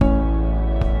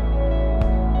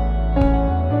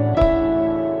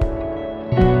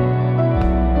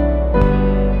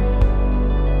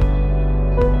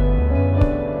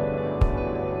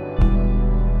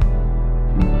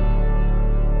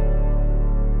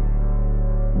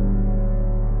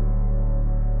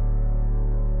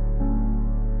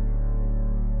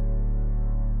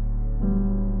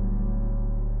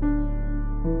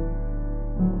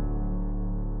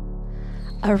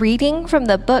A reading from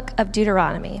the book of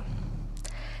Deuteronomy.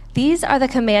 These are the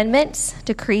commandments,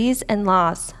 decrees, and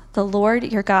laws the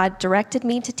Lord your God directed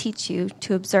me to teach you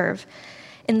to observe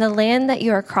in the land that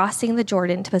you are crossing the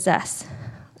Jordan to possess,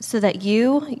 so that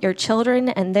you, your children,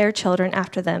 and their children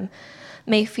after them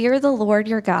may fear the Lord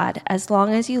your God as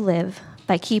long as you live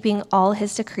by keeping all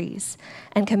his decrees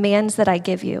and commands that I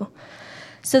give you,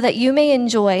 so that you may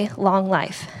enjoy long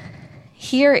life.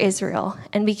 Hear, Israel,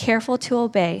 and be careful to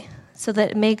obey, so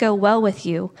that it may go well with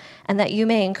you, and that you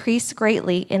may increase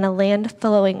greatly in a land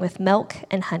flowing with milk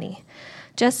and honey,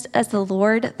 just as the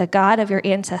Lord, the God of your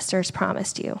ancestors,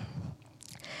 promised you.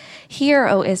 Hear,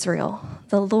 O Israel,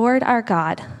 the Lord our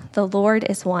God, the Lord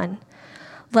is one.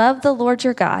 Love the Lord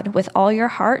your God with all your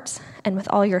heart, and with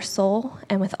all your soul,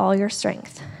 and with all your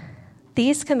strength.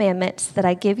 These commandments that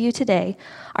I give you today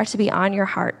are to be on your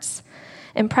hearts.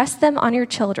 Impress them on your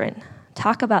children.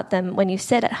 Talk about them when you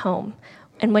sit at home,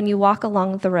 and when you walk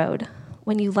along the road,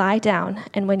 when you lie down,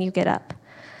 and when you get up.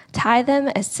 Tie them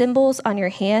as symbols on your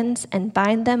hands and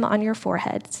bind them on your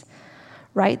foreheads.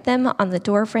 Write them on the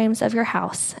doorframes of your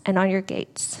house and on your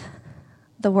gates.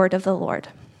 The word of the Lord.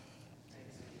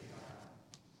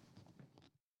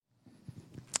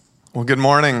 Well, good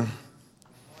morning.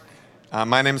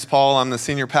 My name is Paul. I'm the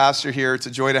senior pastor here. It's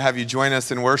a joy to have you join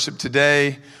us in worship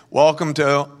today. Welcome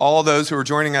to all those who are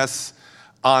joining us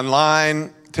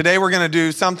online. Today we're going to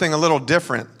do something a little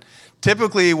different.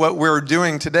 Typically what we're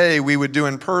doing today we would do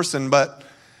in person, but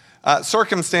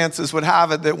circumstances would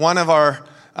have it that one of our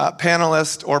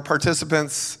panelists or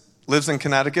participants lives in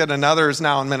Connecticut, another is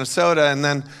now in Minnesota, and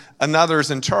then another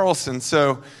is in Charleston.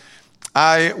 So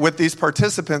I, with these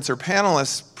participants or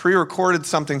panelists, pre-recorded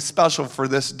something special for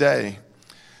this day.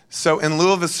 So in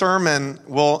lieu of a sermon,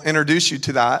 we'll introduce you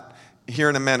to that here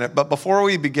in a minute. But before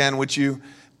we begin, would you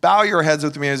bow your heads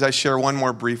with me as I share one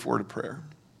more brief word of prayer.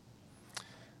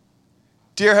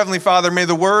 Dear Heavenly Father, may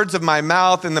the words of my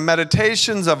mouth and the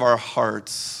meditations of our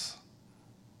hearts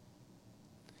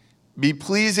be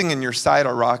pleasing in your sight,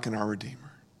 our rock and our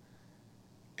redeemer.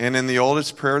 And in the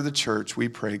oldest prayer of the church, we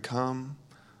pray, come,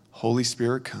 Holy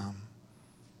Spirit, come.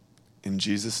 In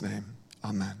Jesus' name,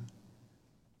 amen.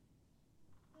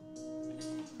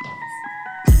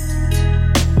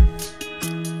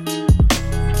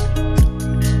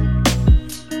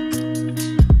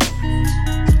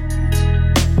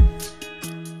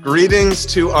 Greetings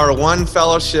to our One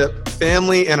Fellowship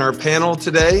family and our panel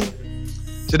today.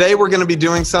 Today we're going to be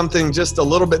doing something just a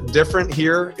little bit different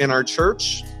here in our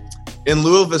church. In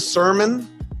lieu of a sermon,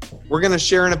 we're going to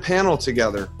share in a panel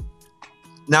together.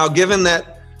 Now, given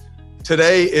that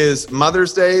today is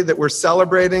Mother's Day that we're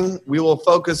celebrating, we will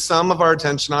focus some of our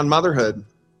attention on motherhood.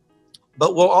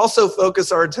 But we'll also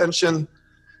focus our attention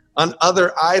on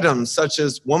other items such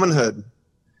as womanhood,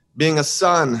 being a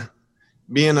son,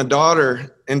 being a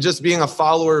daughter, and just being a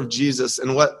follower of Jesus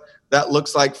and what that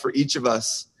looks like for each of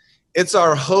us. It's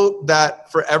our hope that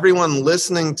for everyone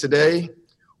listening today,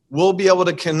 we'll be able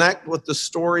to connect with the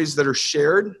stories that are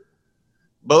shared,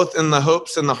 both in the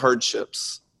hopes and the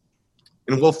hardships,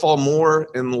 and we'll fall more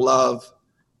in love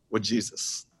with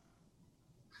Jesus.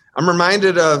 I'm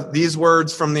reminded of these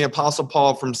words from the Apostle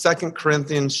Paul from 2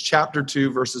 Corinthians chapter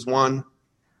 2, verses 1,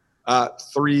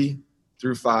 3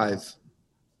 through 5.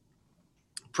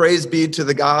 Praise be to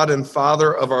the God and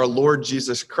Father of our Lord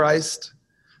Jesus Christ,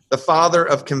 the Father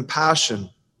of compassion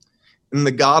and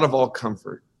the God of all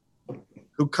comfort,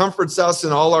 who comforts us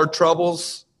in all our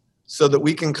troubles so that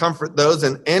we can comfort those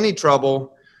in any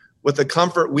trouble with the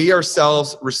comfort we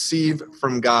ourselves receive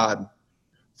from God.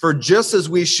 For just as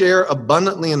we share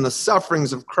abundantly in the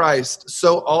sufferings of Christ,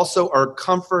 so also our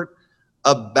comfort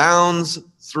abounds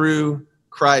through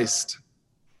Christ.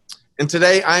 And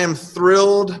today I am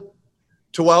thrilled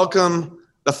to welcome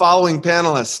the following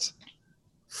panelists.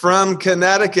 From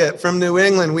Connecticut, from New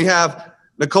England, we have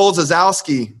Nicole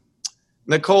Zasowski.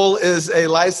 Nicole is a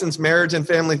licensed marriage and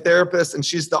family therapist, and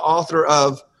she's the author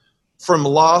of From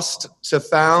Lost to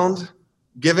Found,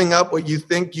 Giving Up What You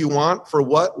Think You Want for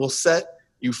What Will Set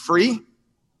You Free.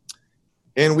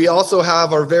 And we also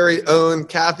have our very own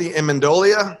Kathy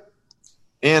Amendolia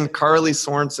and Carly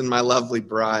Sorensen, my lovely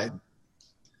bride.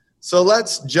 So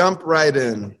let's jump right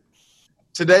in.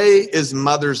 Today is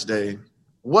Mother's Day.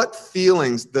 What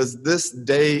feelings does this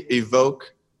day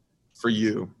evoke for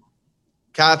you?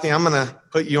 Kathy, I'm going to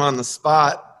put you on the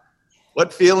spot.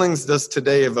 What feelings does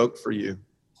today evoke for you?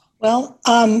 Well,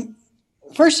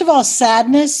 first of all,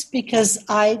 sadness, because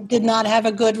I did not have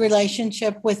a good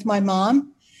relationship with my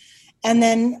mom. And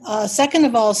then second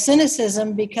of all,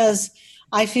 cynicism, because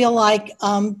I feel like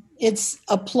it's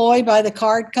a ploy by the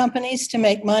card companies to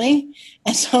make money.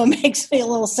 And so it makes me a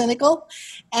little cynical.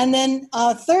 And then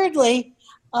thirdly,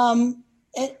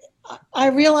 I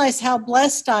realize how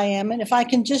blessed I am. And if I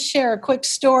can just share a quick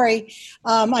story,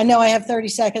 I know I have 30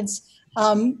 seconds.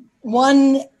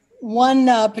 One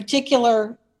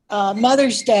particular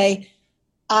Mother's Day,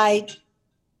 I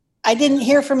didn't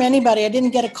hear from anybody. I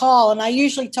didn't get a call. And I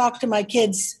usually talk to my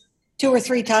kids 2 or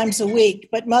 3 times a week.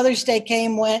 But Mother's Day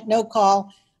came, went, no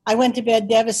call. I went to bed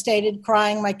devastated,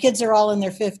 crying. My kids are all in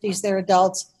their 50s. They're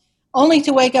adults. Only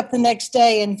to wake up the next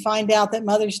day and find out that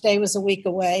Mother's Day was a week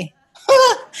away.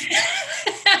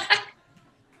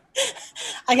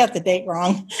 I got the date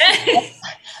wrong.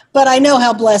 But I know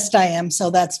how blessed I am. So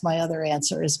that's my other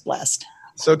answer, is blessed.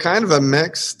 So kind of a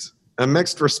mixed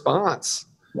response.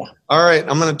 Yeah. All right.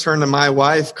 I'm going to turn to my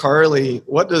wife, Carly.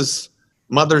 What does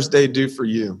Mother's Day do for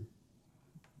you?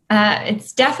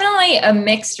 It's definitely a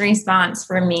mixed response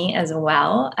for me as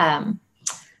well.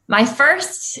 My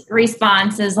first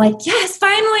response is like, yes,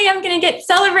 finally I'm going to get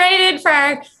celebrated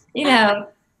for,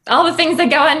 all the things that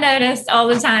go unnoticed all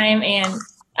the time.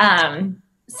 And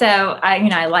so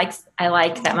I like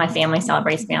that my family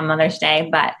celebrates me on Mother's Day,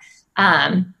 but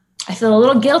I feel a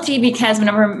little guilty because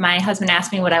whenever my husband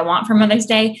asks me what I want for Mother's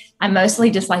Day, I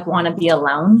mostly just want to be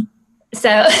alone.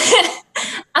 So,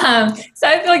 so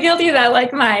I feel guilty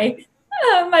that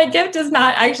my gift is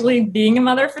not actually being a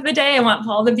mother for the day. I want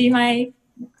Paul to be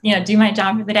do my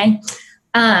job for the day.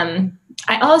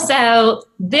 I also,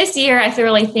 this year, I feel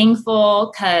really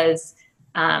thankful because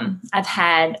I've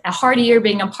had a hard year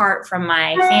being apart from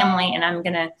my family, and I'm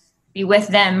going to be with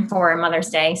them for Mother's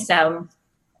Day. So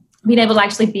being able to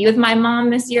actually be with my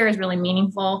mom this year is really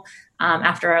meaningful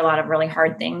after a lot of really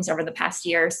hard things over the past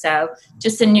year. So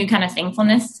just a new kind of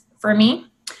thankfulness for me.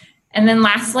 And then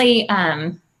lastly,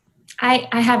 I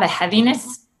have a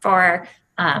heaviness for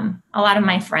a lot of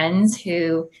my friends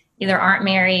who either aren't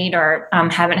married or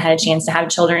haven't had a chance to have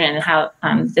children, and how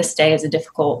this day is a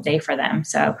difficult day for them.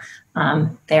 So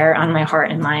they're on my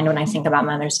heart and mind when I think about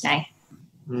Mother's Day.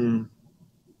 All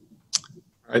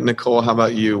right, Nicole, how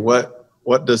about you?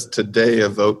 What does today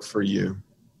evoke for you?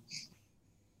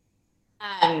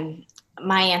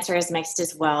 My answer is mixed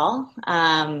as well.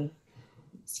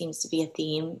 Seems to be a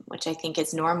theme, which I think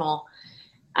is normal.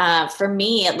 For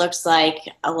me, it looks like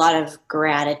a lot of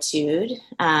gratitude.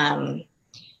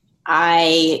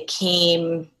 I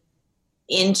came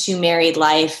into married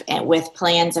life with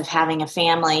plans of having a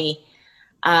family,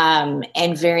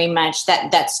 and very much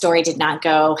that story did not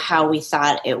go how we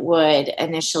thought it would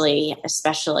initially,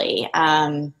 especially.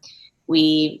 My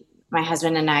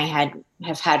husband and I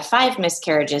have had 5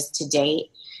 miscarriages to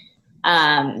date.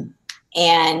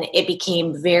 And it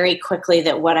became very quickly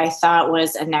that what I thought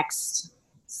was a next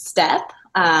step,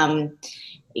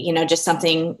 just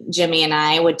something Jimmy and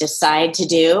I would decide to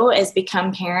do is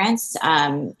become parents.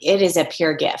 It is a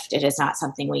pure gift. It is not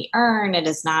something we earn. It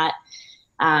is not,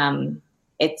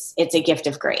 it's a gift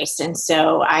of grace. And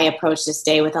so I approach this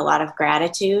day with a lot of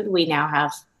gratitude. We now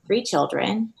have 3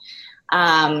 children.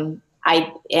 And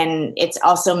it's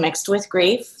also mixed with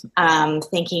grief,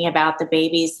 thinking about the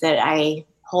babies that I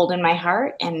hold in my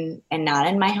heart and not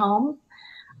in my home,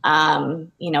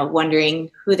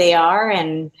 wondering who they are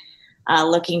and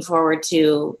looking forward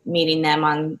to meeting them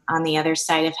on the other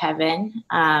side of heaven.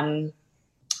 And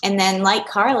then like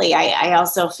Carly, I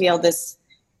also feel this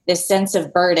sense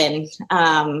of burden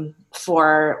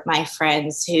for my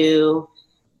friends who,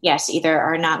 yes, either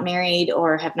are not married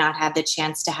or have not had the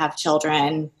chance to have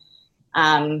children.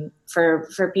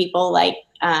 For people like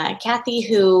Kathy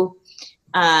who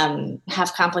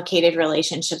have complicated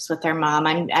relationships with their mom.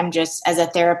 I'm just, as a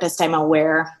therapist, I'm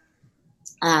aware.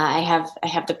 I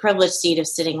have the privileged seat of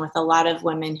sitting with a lot of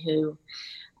women who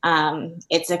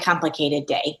it's a complicated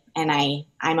day, and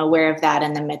I'm aware of that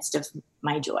in the midst of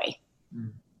my joy.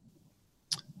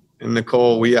 And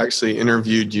Nicole, we actually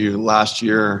interviewed you last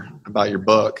year about your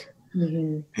book.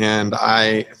 Mm-hmm. And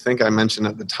I think I mentioned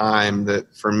at the time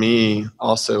that for me,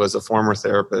 also as a former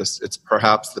therapist, it's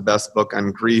perhaps the best book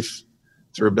on grief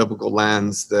through a biblical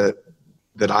lens that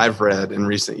I've read in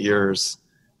recent years.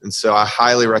 And so I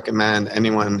highly recommend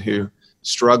anyone who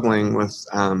struggling with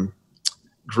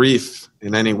grief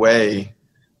in any way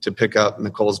to pick up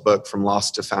Nicole's book, From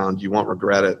Lost to Found. You won't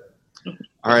regret it.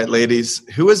 All right, ladies,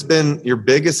 who has been your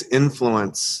biggest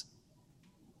influence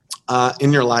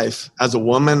in your life as a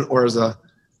woman or as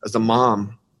a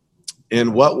mom?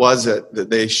 And what was it that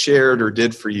they shared or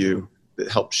did for you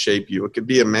that helped shape you? It could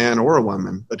be a man or a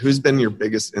woman, but who's been your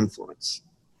biggest influence?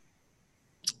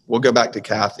 We'll go back to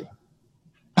Kathy.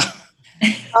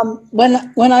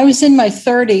 When I was in my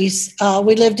 30s,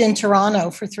 we lived in Toronto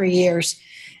for 3 years.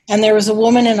 And there was a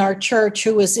woman in our church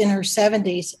who was in her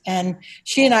 70s, and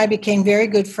she and I became very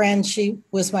good friends. She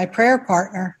was my prayer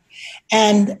partner,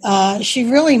 and she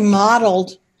really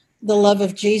modeled the love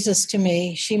of Jesus to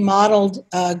me. She modeled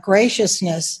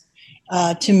graciousness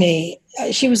to me.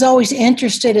 She was always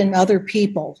interested in other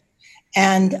people,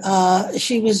 and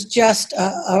she was just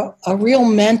a real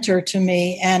mentor to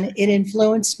me, and it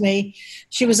influenced me.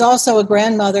 She was also a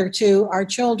grandmother to our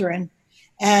children.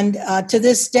 And to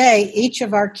this day, each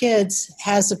of our kids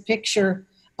has a picture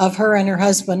of her and her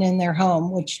husband in their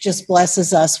home, which just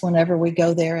blesses us whenever we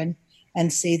go there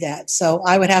and see that. So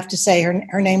I would have to say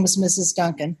her name was Mrs.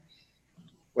 Duncan.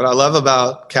 What I love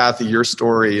about, Kathy, your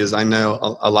story is I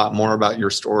know a lot more about your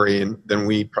story than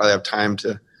we probably have time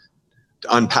to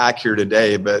unpack here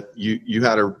today, but you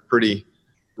had a pretty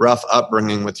rough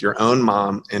upbringing with your own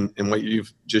mom, and what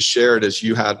you've just shared is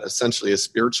you had essentially a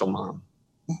spiritual mom.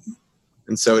 Mm-hmm.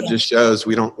 And so it just shows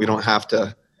we don't have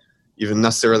to even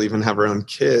necessarily even have our own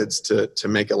kids to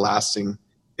make a lasting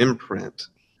imprint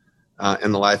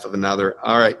in the life of another.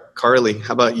 All right, Carly,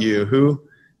 how about you? Who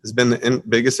has been the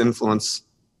biggest influence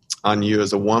on you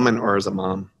as a woman or as a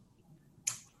mom?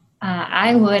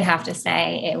 I would have to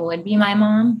say it would be my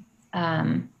mom.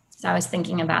 So I was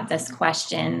thinking about this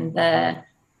question. The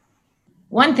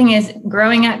one thing is,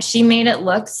 growing up, she made it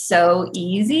look so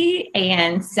easy.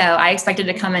 And so I expected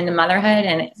to come into motherhood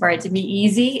and for it to be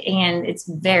easy, and it's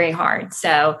very hard.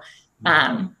 So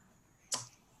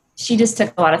she just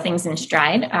took a lot of things in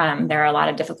stride. There are a lot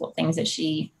of difficult things that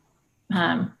she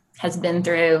has been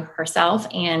through herself,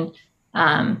 and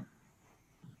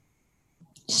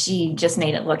she just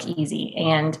made it look easy.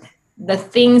 And the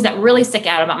things that really stick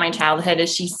out about my childhood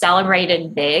is she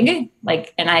celebrated big,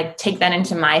 and I take that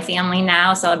into my family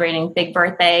now, celebrating big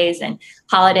birthdays and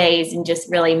holidays and just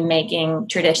really making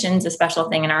traditions a special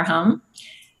thing in our home.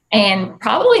 And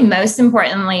probably most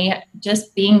importantly,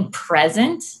 just being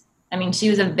present. I mean, she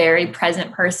was a very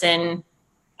present person,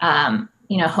 home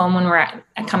when we're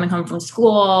coming home from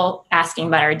school, asking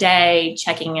about our day,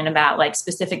 checking in about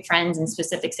specific friends and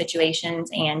specific situations.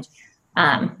 And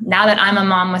now that I'm a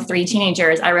mom with 3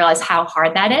 teenagers, I realize how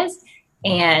hard that is.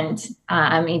 And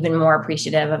I'm even more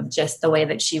appreciative of just the way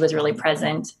that she was really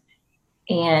present.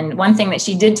 And one thing that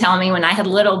she did tell me when I had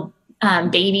little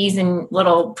babies and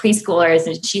little preschoolers,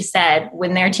 and she said,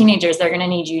 when they're teenagers, they're going to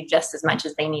need you just as much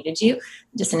as they needed you,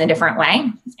 just in a different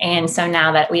way. And so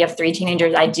now that we have 3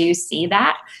 teenagers, I do see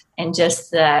that, and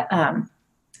just the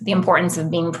importance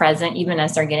of being present, even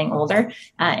as they're getting older,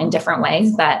 in different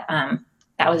ways. But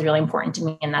that was really important to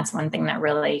me. And that's one thing that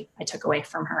really I took away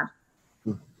from her.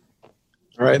 All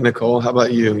right, Nicole, how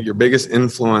about you? Your biggest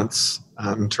influence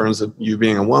in terms of you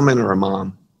being a woman or a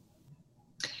mom?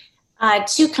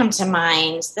 2 come to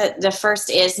mind. The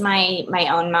first is my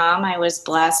own mom. I was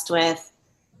blessed with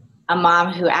a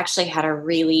mom who actually had a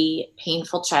really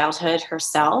painful childhood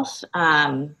herself.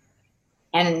 And,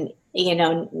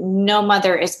 no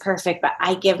mother is perfect, but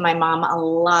I give my mom a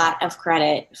lot of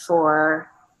credit for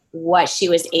what she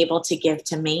was able to give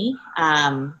to me,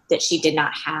 that she did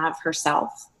not have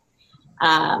herself.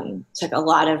 Took a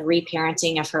lot of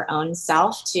reparenting of her own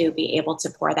self to be able to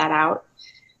pour that out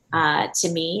to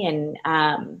me. And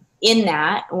in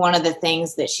that, one of the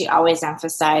things that she always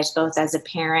emphasized, both as a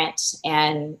parent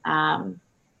and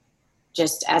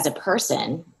just as a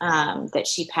person, that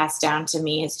she passed down to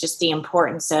me, is just the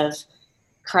importance of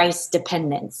Christ's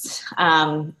dependence.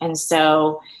 And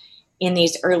so in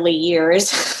these early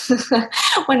years,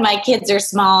 when my kids are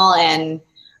small and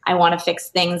I want to fix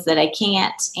things that I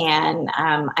can't, and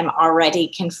I'm already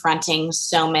confronting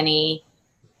so many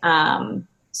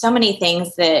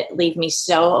things that leave me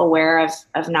so aware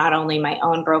of not only my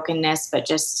own brokenness, but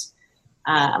just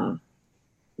my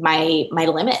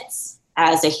limits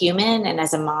as a human and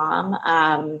as a mom.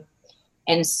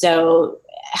 And so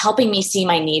helping me see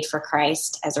my need for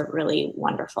Christ as a really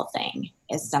wonderful thing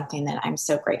is something that I'm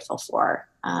so grateful for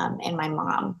in my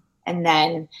mom. And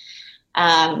then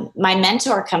my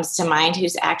mentor comes to mind,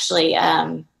 who's actually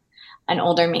an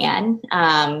older man.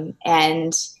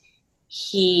 And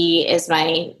he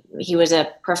was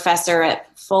a professor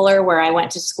at Fuller, where I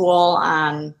went to school,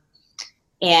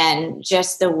 and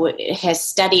just has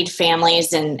studied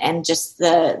families and just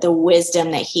the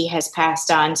wisdom that he has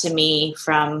passed on to me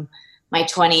from my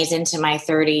 20s into my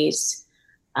 30s.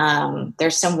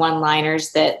 There's some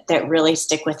one-liners that really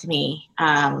stick with me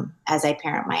as I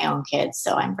parent my own kids.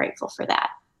 So I'm grateful for that.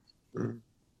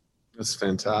 That's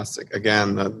fantastic.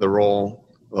 Again, the role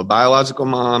of a biological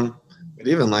mom, but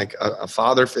even like a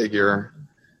father figure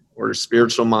or a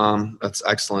spiritual mom, that's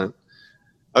excellent.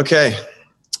 Okay.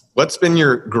 What's been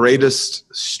your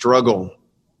greatest struggle,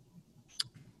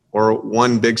 or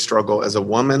one big struggle, as a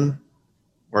woman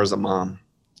or as a mom?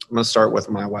 I'm going to start with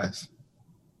my wife.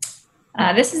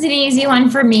 This is an easy one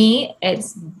for me.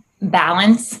 It's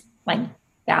balance, like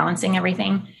balancing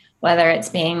everything, whether it's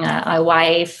being a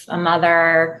wife, a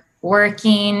mother,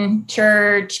 working,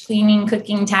 church, cleaning,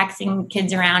 cooking, taxing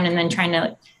kids around, and then trying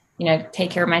to, take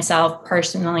care of myself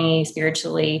personally,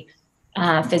 spiritually,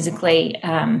 physically.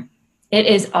 It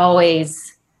is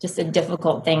always just a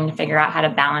difficult thing to figure out how to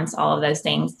balance all of those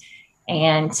things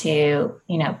and to,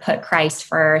 put Christ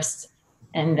first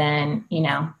and then,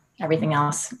 everything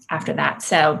else after that.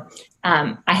 So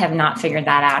I have not figured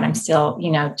that out. I'm still,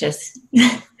 just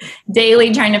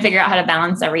daily trying to figure out how to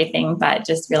balance everything, but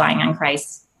just relying on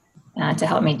Christ to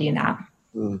help me do that.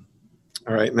 All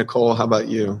right, Nicole, how about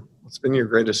you? What's been your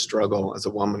greatest struggle as a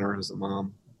woman or as a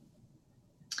mom?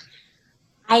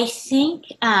 I think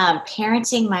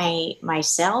parenting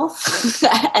myself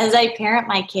as I parent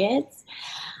my kids.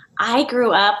 I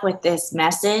grew up with this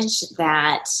message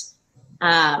that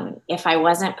if I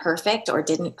wasn't perfect or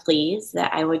didn't please,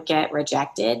 that I would get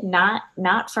rejected,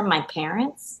 not from my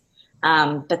parents,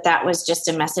 but that was just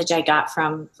a message I got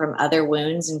from other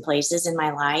wounds and places in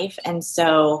my life. And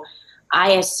so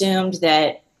I assumed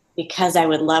that because I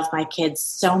would love my kids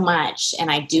so much, and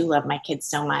I do love my kids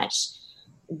so much,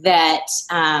 that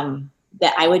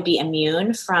that I would be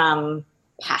immune from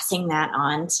passing that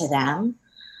on to them.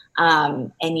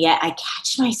 And yet I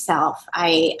catch myself.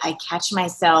 I catch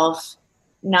myself,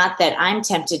 not that I'm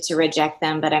tempted to reject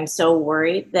them, but I'm so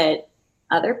worried that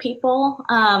other people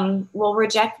will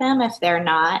reject them if they're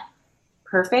not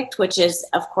perfect, which is,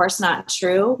 of course, not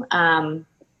true.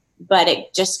 But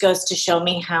it just goes to show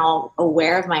me how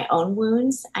aware of my own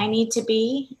wounds I need to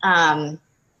be,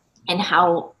 and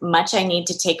how much I need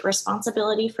to take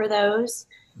responsibility for those,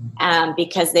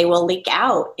 because they will leak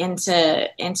out into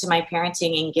my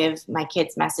parenting and give my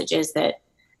kids messages that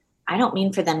I don't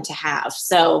mean for them to have.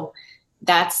 So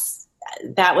that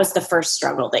was the first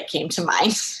struggle that came to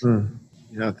mind.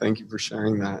 Yeah, thank you for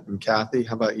sharing that. And Kathy,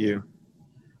 how about you?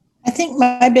 I think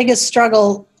my biggest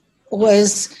struggle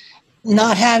was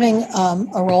not having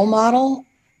a role model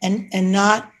and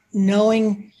not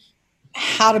knowing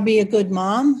how to be a good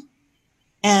mom,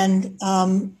 and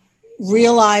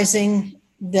realizing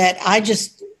that I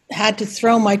just had to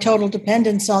throw my total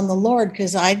dependence on the Lord,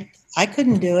 because I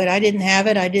couldn't do it. I didn't have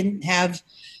it. I didn't have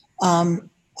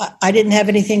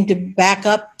anything to back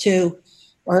up to,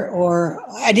 or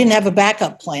I didn't have a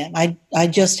backup plan. I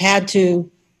just had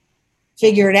to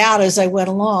figure it out as I went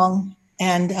along,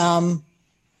 and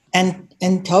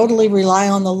totally rely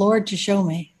on the Lord to show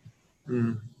me.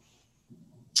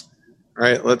 All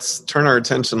right, let's turn our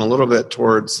attention a little bit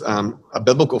towards a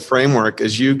biblical framework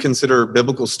as you consider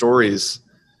biblical stories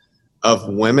of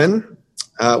women.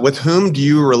 With whom do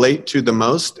you relate to the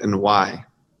most, and why?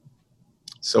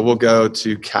 So we'll go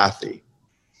to Kathy.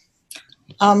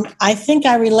 I think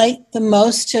I relate the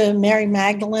most to Mary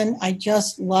Magdalene. I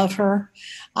just love her.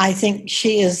 I think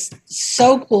she is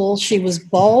so cool. She was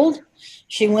bold.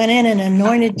 She went in and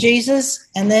anointed Jesus,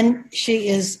 and then she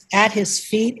is at his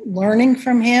feet learning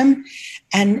from him,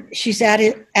 and she's at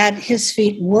his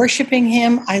feet worshiping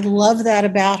him. I love that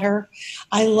about her.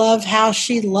 I love how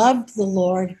she loved the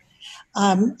Lord.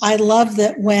 I love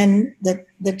that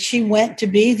that she went to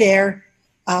be there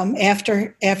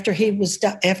after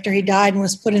he died and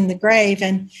was put in the grave,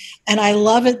 and I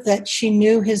love it that she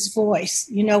knew his voice.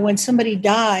 When somebody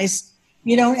dies,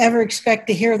 you don't ever expect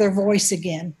to hear their voice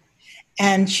again.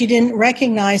 And she didn't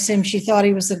recognize him. She thought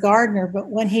he was the gardener. But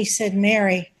when he said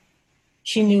Mary,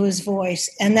 she knew his voice.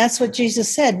 And that's what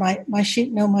Jesus said, my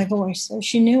sheep know my voice. So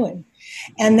she knew him.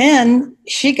 And then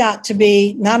she got to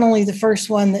be not only the first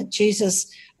one that Jesus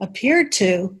appeared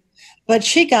to, but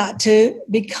she got to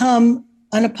become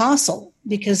an apostle,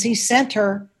 because he sent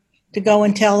her to go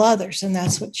and tell others. And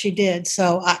that's what she did.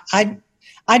 So I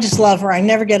just love her. I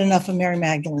never get enough of Mary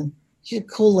Magdalene. She's a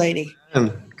cool lady.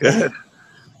 Good.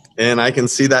 And I can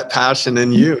see that passion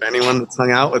in you. Anyone that's hung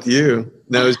out with you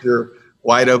knows you're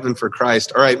wide open for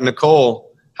Christ. All right, Nicole,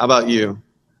 how about you?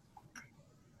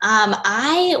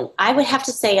 I would have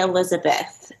to say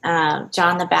Elizabeth,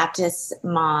 John the Baptist's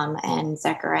mom and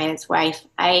Zechariah's wife.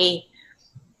 I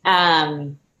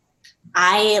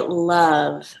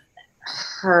love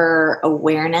her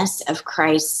awareness of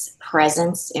Christ's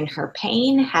presence in her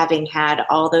pain, having had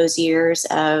all those years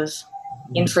of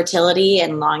infertility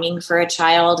and longing for a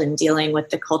child and dealing with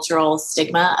the cultural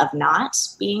stigma of not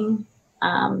being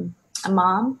a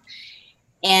mom.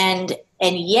 And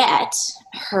yet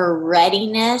her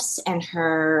readiness and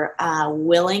her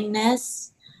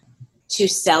willingness to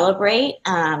celebrate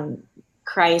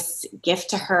Christ's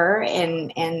gift to her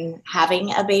in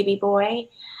having a baby boy.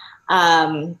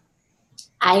 I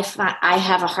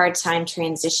have a hard time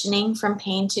transitioning from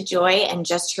pain to joy, and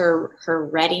just her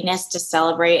readiness to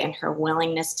celebrate and her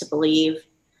willingness to believe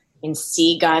and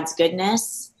see God's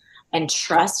goodness and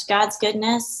trust God's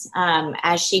goodness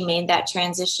as she made that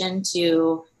transition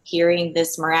to hearing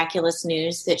this miraculous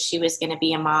news that she was going to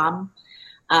be a mom.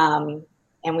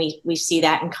 And we see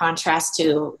that in contrast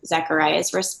to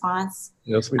Zechariah's response.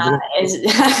 Yes, we do.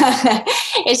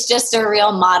 It's just a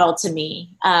real model to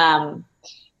me. And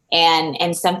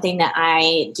something that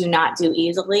I do not do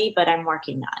easily, but I'm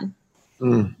working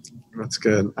on. That's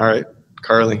good. All right,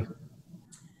 Carly.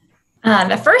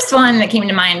 The first one that came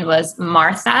to mind was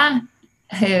Martha,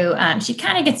 who she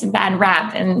kind of gets a bad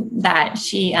rap in that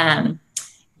she,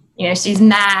 she's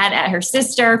mad at her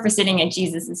sister for sitting at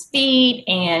Jesus's feet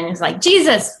and is like,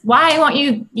 Jesus, why won't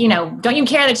you, don't you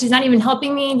care that she's not even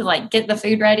helping me to like get the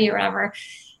food ready or whatever?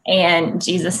 And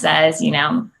Jesus says,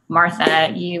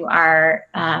 Martha, you are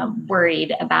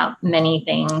worried about many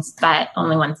things, but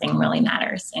only one thing really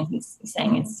matters. And he's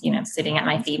saying it's, sitting at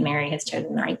my feet, Mary has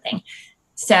chosen the right thing.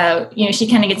 So, she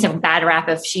kind of gets a bad rap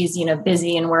if she's,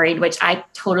 busy and worried, which I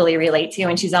totally relate to.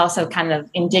 And she's also kind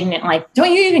of indignant, like,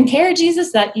 don't you even care,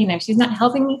 Jesus, that, she's not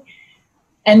helping me?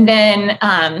 And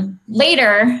then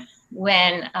later,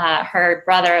 when her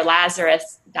brother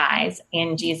Lazarus dies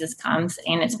and Jesus comes,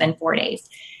 and it's been 4 days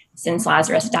since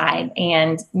Lazarus died.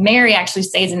 And Mary actually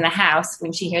stays in the house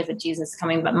when she hears that Jesus is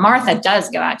coming. But Martha does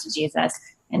go out to Jesus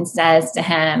and says to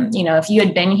him, if you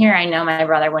had been here, I know my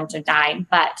brother wouldn't have died.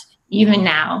 But even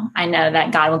now, I know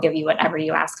that God will give you whatever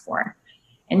you ask for.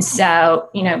 And so,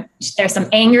 there's some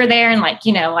anger there and like,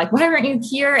 why aren't you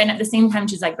here? And at the same time,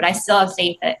 she's like, but I still have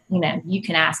faith that, you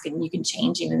can ask and you can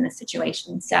change even this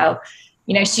situation. So,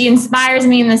 she inspires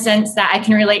me in the sense that I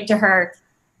can relate to her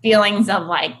feelings of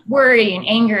like worry and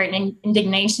anger and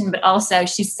indignation, but also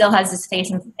she still has this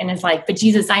faith and is like, but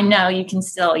Jesus, I know you can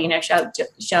still,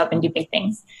 show up and do big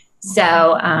things.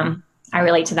 So I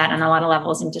relate to that on a lot of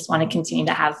levels and just want to continue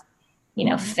to have,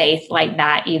 faith like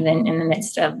that, even in the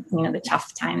midst of, the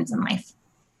tough times in life.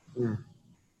 All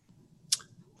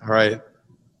right.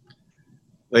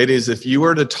 Ladies, if you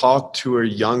were to talk to a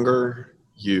younger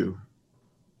you,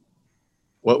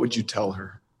 what would you tell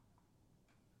her?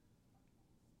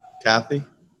 Kathy?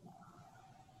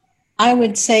 I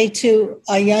would say to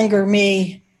a younger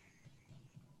me,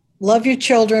 love your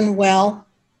children well.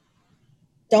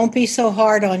 Don't be so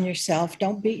hard on yourself.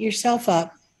 Don't beat yourself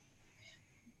up.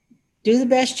 Do the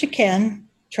best you can.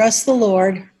 Trust the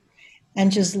Lord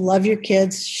and just love your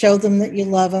kids. Show them that you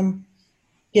love them.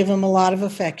 Give them a lot of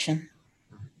affection.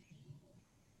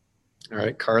 All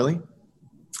right, Carly?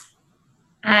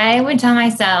 I would tell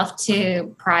myself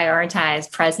to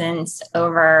prioritize presence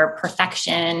over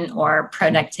perfection or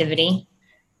productivity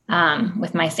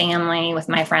with my family, with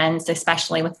my friends,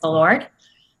 especially with the Lord.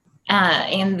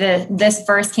 And this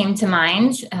verse came to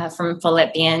mind from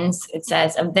Philippians. It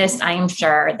says, of this, I am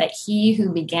sure that he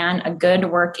who began a good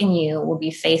work in you will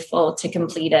be faithful to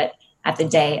complete it at the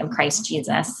day of Christ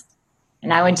Jesus.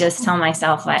 And I would just tell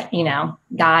myself that,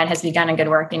 God has begun a good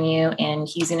work in you and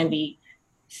he's going to be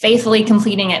faithfully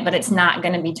completing it, but it's not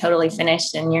going to be totally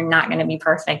finished and you're not going to be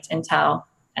perfect until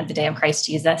at the day of Christ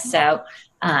Jesus. So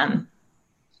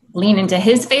lean into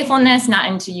his faithfulness, not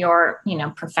into your,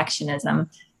 perfectionism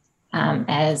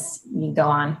as you go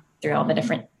on through all the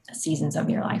different seasons of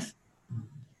your life.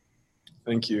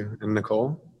 Thank you. And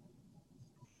Nicole?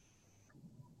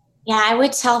 Yeah, I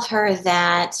would tell her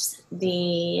that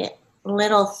the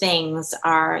little things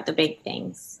are the big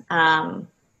things.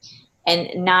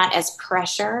 And not as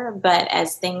pressure, but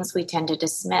as things we tend to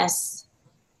dismiss: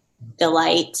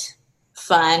 delight,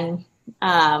 fun,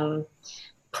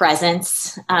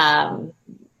 presence,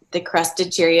 the crusted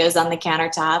Cheerios on the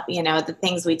countertop, the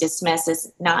things we dismiss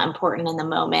as not important in the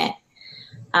moment.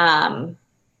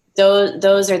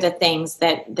 Those are the things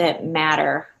that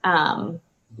matter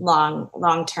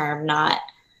long term, not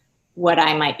what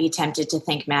I might be tempted to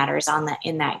think matters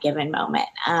in that given moment.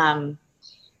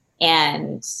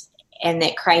 And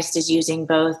that Christ is using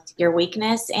both your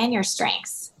weakness and your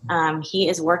strengths. He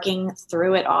is working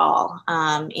through it all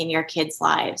in your kids'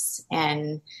 lives.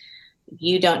 And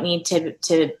you don't need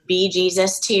to be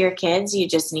Jesus to your kids. You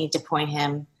just need to point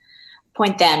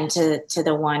them to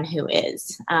the one who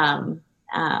is,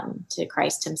 to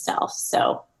Christ himself.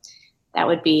 So that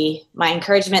would be my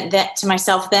encouragement to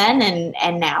myself then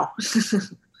and now.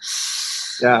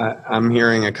 Yeah, I'm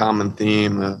hearing a common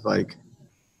theme of like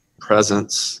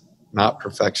presence, not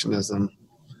perfectionism,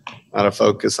 not a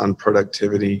focus on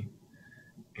productivity,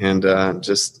 and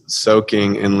just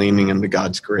soaking and leaning into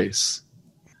God's grace.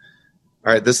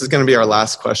 All right, this is going to be our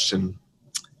last question.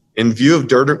 In view of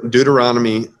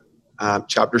Deuteronomy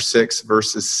chapter 6,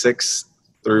 verses 6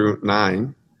 through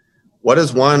 9, what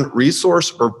is one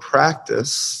resource or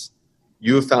practice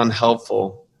you have found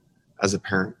helpful as a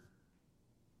parent?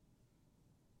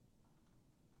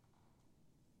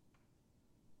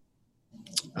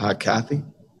 Kathy?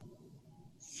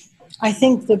 I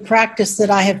think the practice that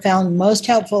I have found most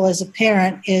helpful as a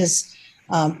parent is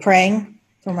praying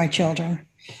for my children.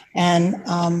 And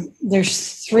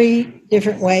there's 3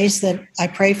 different ways that I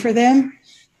pray for them.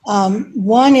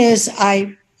 One is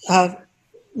I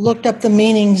looked up the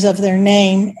meanings of their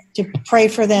name to pray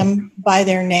for them by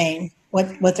their name,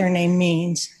 what their name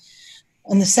means.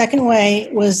 And the second way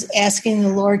was asking the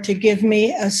Lord to give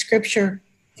me a scripture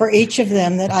for each of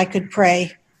them that I could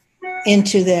pray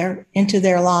into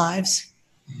their lives.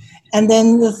 And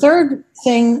then the third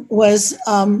thing was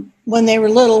when they were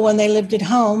little, when they lived at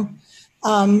home,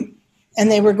 and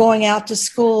they were going out to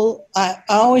school, I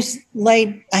always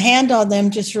laid a hand on them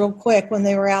just real quick when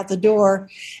they were out the door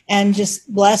and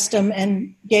just blessed them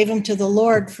and gave them to the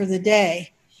Lord for the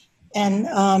day. And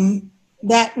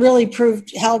that really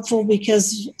proved helpful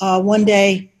because one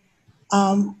day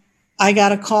I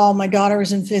got a call. My daughter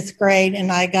was in 5th grade,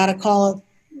 and I got a call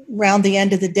around the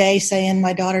end of the day saying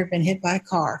my daughter had been hit by a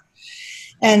car.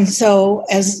 And so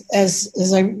as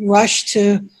I rushed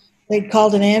to, they'd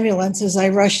called an ambulance. As I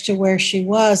rushed to where she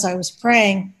was, I was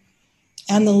praying,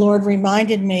 and the Lord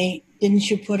reminded me, didn't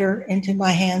you put her into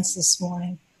my hands this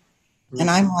morning? And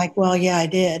I'm like, well, yeah, I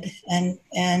did. And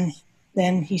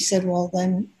then he said, well,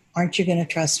 then aren't you going to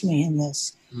trust me in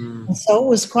this? And so it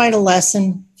was quite a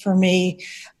lesson for me,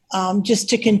 just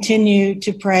to continue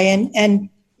to pray. And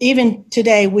even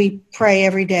today, we pray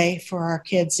every day for our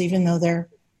kids, even though they're,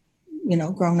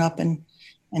 grown up and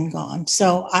gone.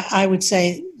 So I would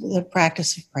say the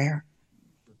practice of prayer.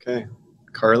 Okay.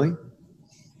 Carly?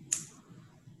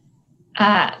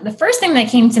 The first thing that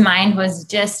came to mind was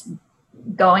just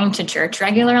going to church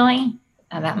regularly.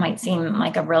 That might seem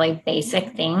like a really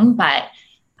basic thing, but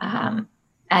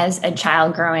as a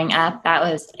child growing up, that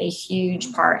was a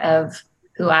huge part of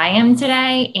who I am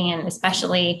today, and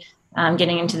especially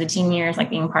getting into the teen years,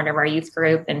 like being part of our youth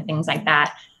group and things like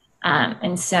that.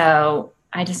 And so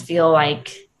I just feel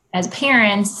like as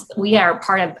parents, we are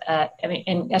part of,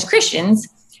 and as Christians,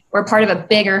 we're part of a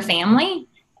bigger family.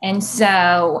 And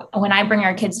so when I bring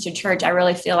our kids to church, I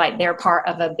really feel like they're part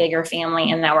of a bigger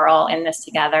family and that we're all in this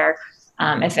together.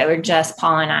 If it were just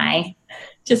Paul and I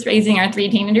just raising our 3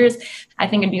 teenagers, I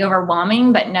think it'd be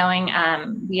overwhelming. But knowing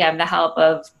we have the help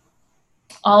of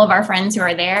all of our friends who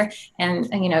are there, and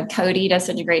Cody does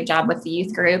such a great job with the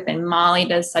youth group, and Molly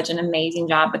does such an amazing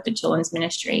job with the children's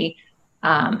ministry.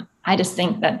 I just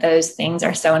think that those things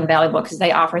are so invaluable because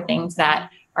they offer things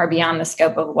that are beyond the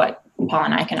scope of what Paul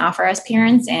and I can offer as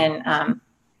parents. And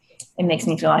it makes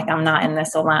me feel like I'm not in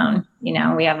this alone. We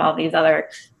have all these other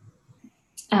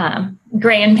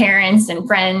grandparents and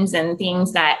friends and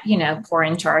things that, pour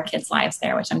into our kids' lives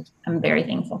there, which I'm very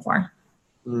thankful for.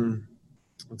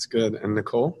 That's good. And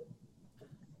Nicole?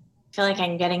 I feel like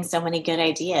I'm getting so many good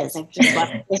ideas. I just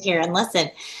want to sit here and listen.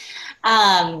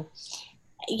 I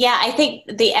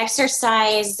think the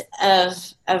exercise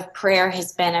of prayer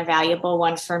has been a valuable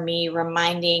one for me,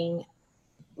 reminding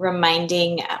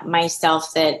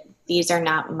myself that these are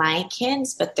not my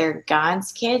kids, but they're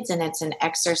God's kids. And it's an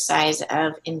exercise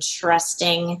of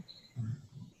entrusting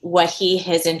what he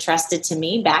has entrusted to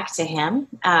me back to him.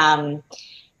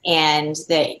 And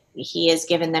that he has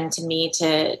given them to me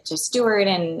to steward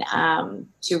and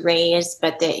to raise,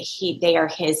 but that they are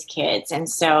his kids. And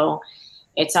so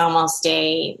it's almost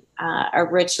a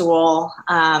ritual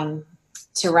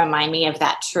to remind me of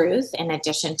that truth, in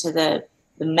addition to the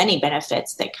many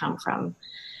benefits that come from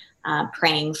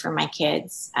praying for my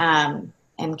kids. And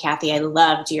Kathy, I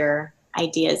loved your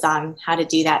ideas on how to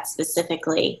do that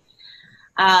specifically.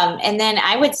 And then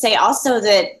I would say also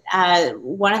that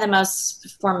one of the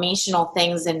most formational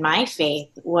things in my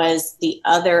faith was the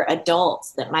other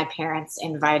adults that my parents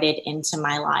invited into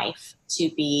my life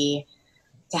to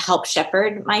help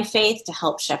shepherd my faith, to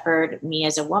help shepherd me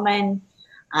as a woman,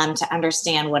 to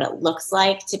understand what it looks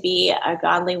like to be a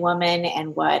godly woman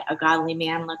and what a godly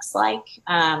man looks like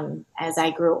as I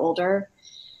grew older.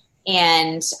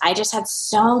 And I just had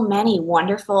so many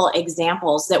wonderful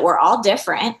examples that were all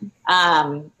different,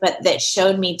 but that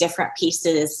showed me different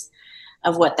pieces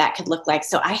of what that could look like.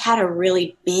 So I had a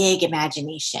really big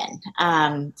imagination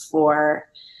for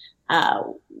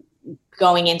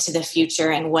going into the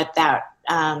future and what that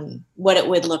what it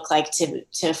would look like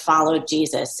to follow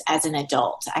Jesus as an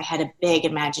adult. I had a big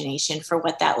imagination for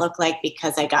what that looked like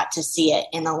because I got to see it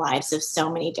in the lives of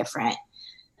so many different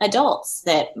adults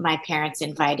that my parents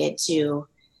invited to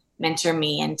mentor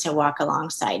me and to walk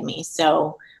alongside me.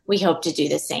 So we hope to do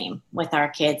the same with our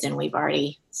kids, and we've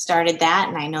already started that,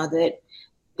 and I know that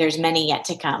there's many yet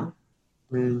to come.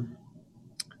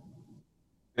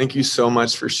 Thank you so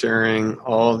much for sharing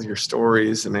all of your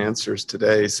stories and answers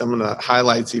today. Some of the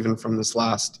highlights, even from this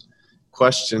last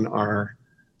question, are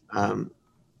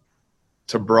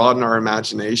to broaden our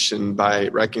imagination by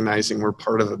recognizing we're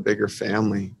part of a bigger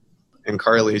family. And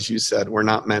Carly, as you said, we're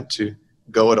not meant to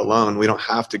go it alone. We don't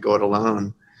have to go it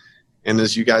alone. And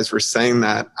as you guys were saying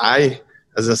that, I,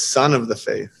 as a son of the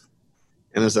faith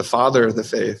and as a father of the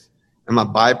faith, am a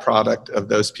byproduct of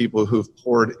those people who've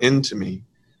poured into me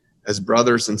as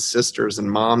brothers and sisters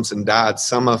and moms and dads.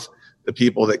 Some of the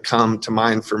people that come to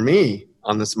mind for me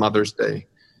on this Mother's Day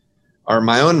are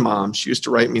my own mom. She used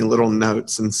to write me little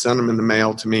notes and send them in the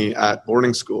mail to me at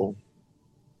boarding school.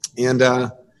 And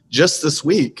just this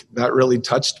week, that really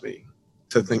touched me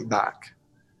to think back.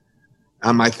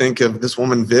 I think of this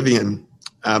woman, Vivian,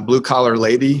 a blue-collar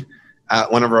lady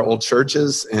at one of our old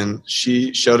churches, and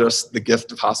she showed us the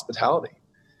gift of hospitality.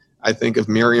 I think of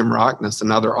Miriam Rockness,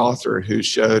 another author who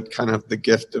showed kind of the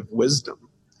gift of wisdom.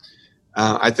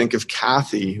 I think of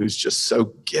Kathy, who's just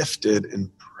so gifted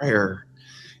in prayer.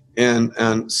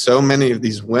 And so many of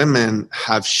these women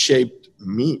have shaped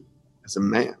me as a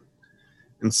man.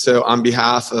 And so on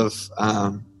behalf of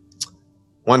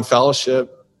One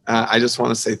Fellowship, I just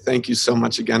want to say thank you so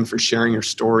much again for sharing your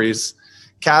stories.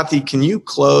 Kathy, can you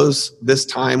close this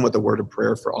time with a word of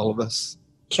prayer for all of us?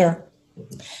 Sure.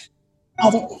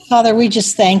 Father, we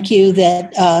just thank you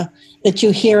that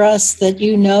you hear us, that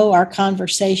you know our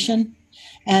conversation.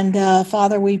 And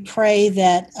Father, we pray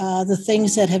that the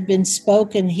things that have been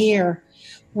spoken here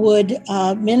would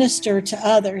minister to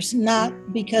others, not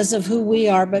because of who we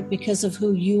are, but because of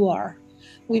who you are.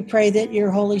 We pray that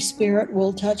your Holy Spirit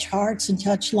will touch hearts and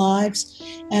touch lives.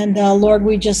 And Lord,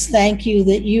 we just thank you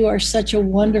that you are such a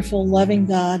wonderful, loving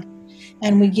God.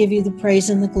 And we give you the praise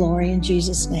and the glory in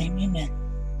Jesus' name. Amen.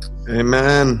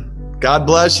 Amen. God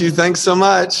bless you. Thanks so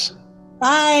much.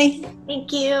 Bye.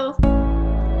 Thank you.